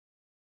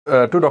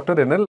To Dr.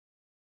 Rinelle,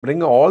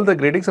 bring all the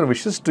greetings and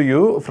wishes to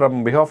you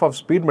from behalf of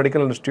Speed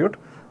Medical Institute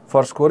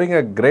for scoring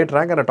a great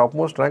rank and a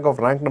topmost rank of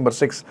rank number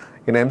 6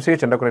 in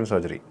MCH Endocrine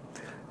Surgery.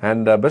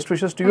 And best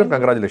wishes to you and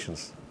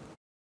congratulations.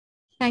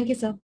 Thank you,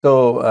 sir.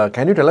 So,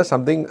 can you tell us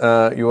something,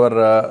 your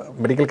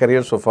medical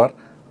career so far,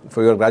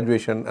 for your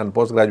graduation and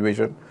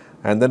post-graduation,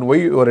 and then why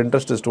your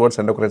interest is towards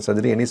endocrine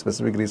surgery, any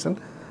specific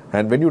reason,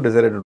 and when you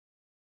decided to?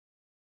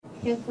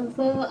 Yes,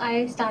 so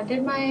I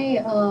started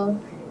my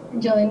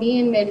journey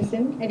in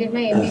medicine. I did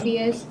my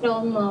MBBS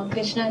from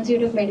Krishna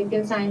Institute of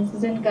Medical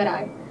Sciences in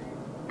Karad,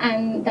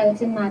 and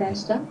that's in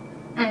Maharashtra.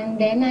 And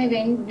then I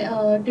went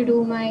to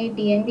do my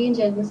DNB in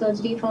general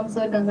surgery from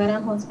Sir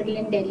Gangaram Hospital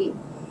in Delhi.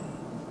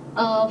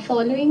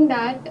 Following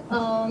that,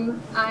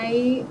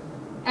 I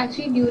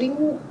actually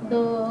during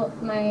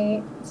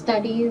my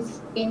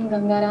studies in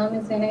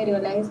Gangaram is when I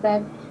realized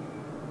that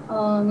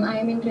I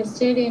am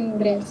interested in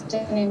breast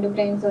and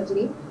endocrine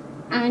surgery,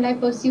 and I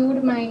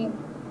pursued my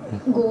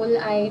goal.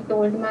 I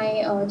told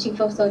my chief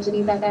of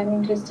surgery that I'm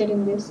interested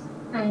in this,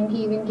 and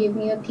he even gave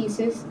me a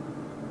thesis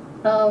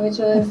which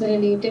was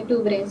related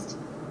to breast.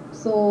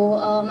 So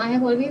I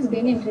have always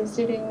been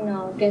interested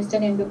in breast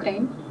and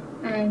endocrine,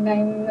 and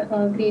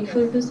I'm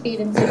grateful to Speed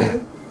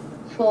Institute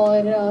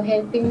for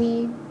helping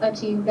me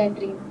achieve that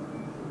dream.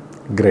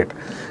 Great.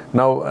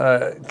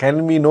 Now,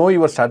 can we know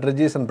your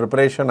strategies and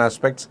preparation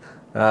aspects?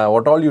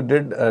 What all you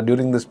did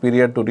during this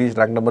period to reach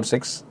rank number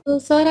 6? So,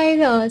 sir,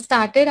 I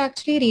started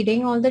actually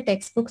reading all the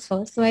textbooks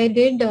first. So, I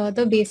did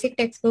the basic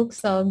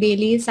textbooks,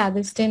 Bailey,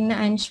 Sabiston,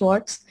 and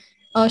Schwartz.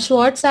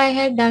 Schwartz, I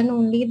had done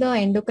only the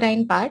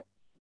endocrine part.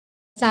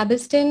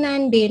 Sabiston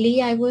and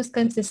Bailey, I was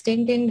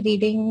consistent in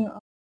reading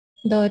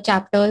the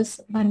chapters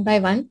one by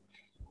one.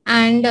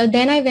 And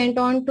then I went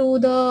on to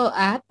the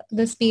app,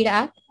 the Speed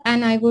app,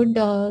 and I would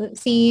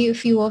see a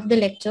few of the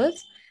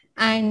lectures,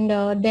 and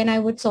then I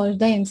would solve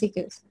the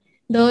MCQs.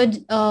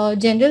 The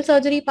general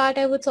surgery part,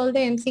 I would solve the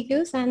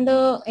MCQs, and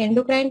the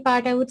endocrine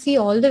part, I would see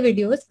all the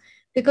videos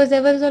because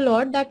there was a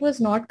lot that was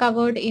not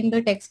covered in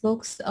the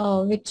textbooks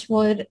which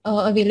were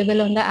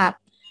available on the app.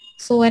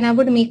 So when I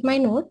would make my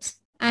notes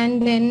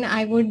and then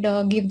I would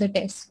give the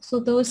tests. So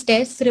those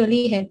tests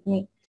really helped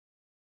me.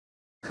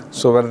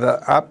 So, were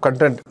the app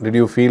content, did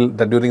you feel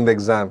that during the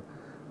exam,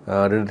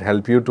 did it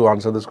help you to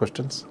answer these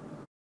questions?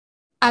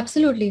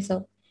 Absolutely,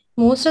 sir.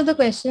 Most of the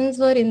questions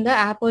were in the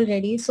app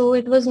already, so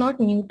it was not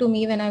new to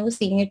me when I was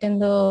seeing it in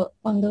the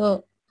on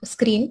the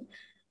screen.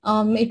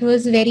 It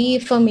was very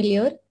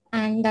familiar,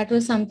 and that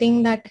was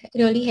something that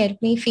really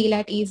helped me feel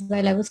at ease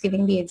while I was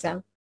giving the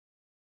exam.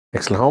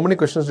 Excellent. How many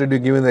questions did you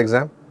give in the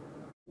exam?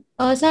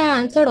 So I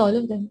answered all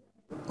of them.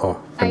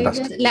 Oh,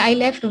 fantastic. I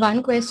left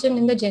one question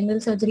in the general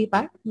surgery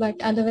part, but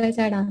otherwise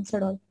I had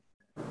answered all.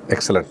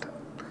 Excellent.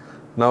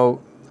 Now,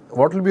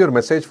 what will be your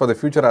message for the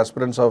future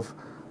aspirants of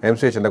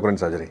MCH Endocrine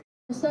Surgery?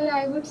 Sir,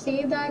 I would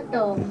say that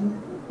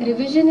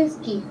revision is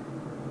key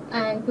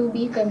and to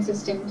be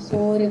consistent.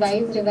 So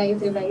revise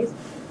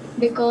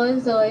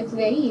because it's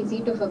very easy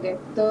to forget.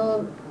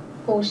 The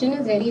portion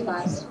is very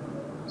vast.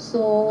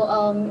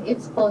 So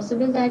it's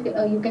possible that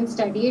you can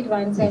study it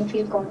once and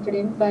feel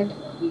confident, but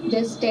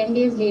just 10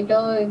 days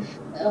later,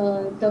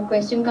 if the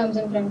question comes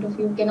in front of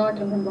you, you cannot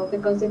remember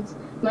because it's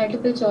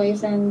multiple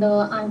choice and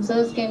the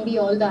answers can be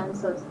all the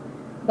answers.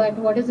 But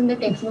what is in the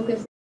textbook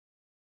is.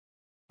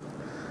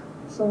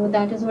 So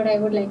that is what I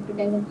would like to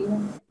tell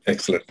everyone.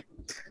 Excellent.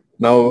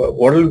 Now,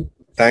 what will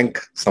thank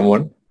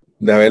someone?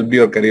 They have helped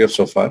your career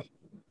so far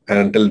and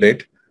until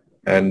date,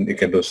 and you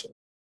can do so.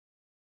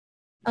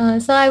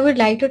 So I would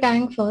like to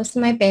thank first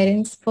my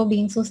parents for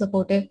being so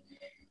supportive.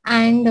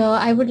 And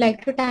I would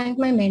like to thank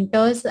my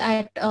mentors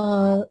at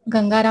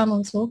Gangaram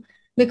also,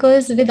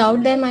 because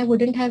without them, I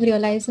wouldn't have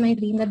realized my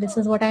dream that this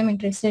is what I'm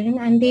interested in.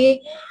 And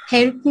they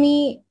helped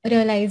me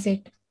realize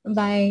it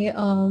by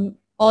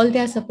all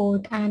their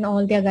support and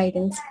all their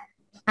guidance.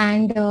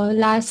 And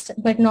last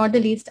but not the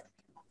least,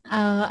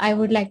 I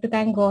would like to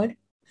thank God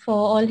for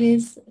all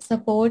his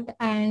support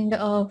and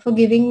for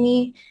giving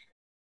me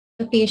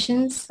the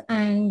patience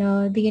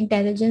and the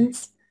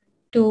intelligence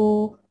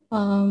to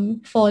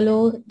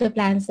follow the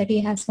plans that he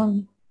has for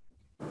me.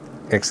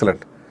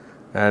 Excellent.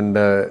 And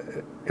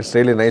it's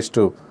really nice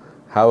to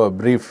have a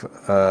brief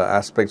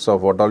aspects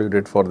of what all you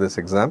did for this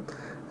exam.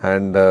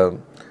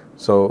 And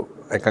so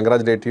I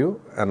congratulate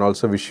you and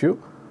also wish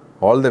you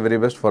all the very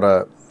best for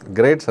a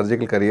great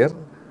surgical career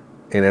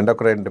in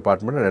endocrine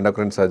department and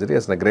endocrine surgery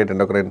as a great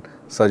endocrine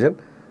surgeon.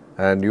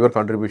 And your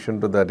contribution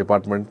to the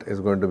department is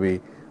going to be,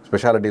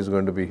 specialty is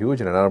going to be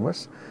huge and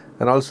enormous.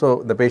 And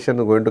also the patient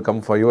is going to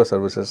come for your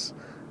services,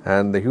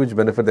 and the huge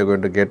benefit they're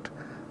going to get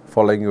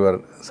following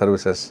your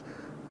services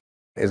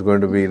is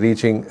going to be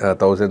reaching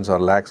thousands or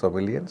lakhs or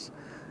millions,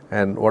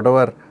 and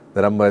whatever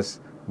the numbers,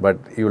 but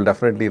you will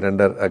definitely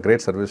render a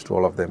great service to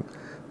all of them.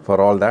 For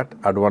all that,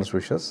 advance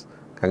wishes,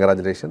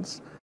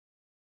 congratulations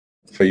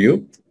for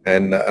you,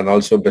 and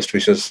also best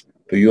wishes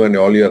to you and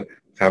all your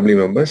family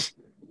members,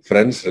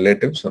 friends,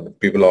 relatives, and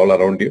people all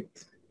around you,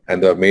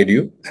 and who have made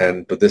you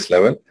and to this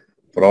level.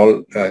 For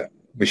all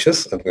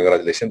wishes and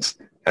congratulations,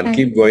 and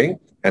keep going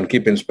and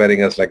keep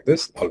inspiring us like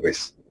this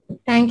always.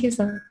 Thank you,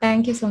 sir.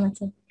 Thank you so much,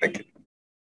 sir. Thank you.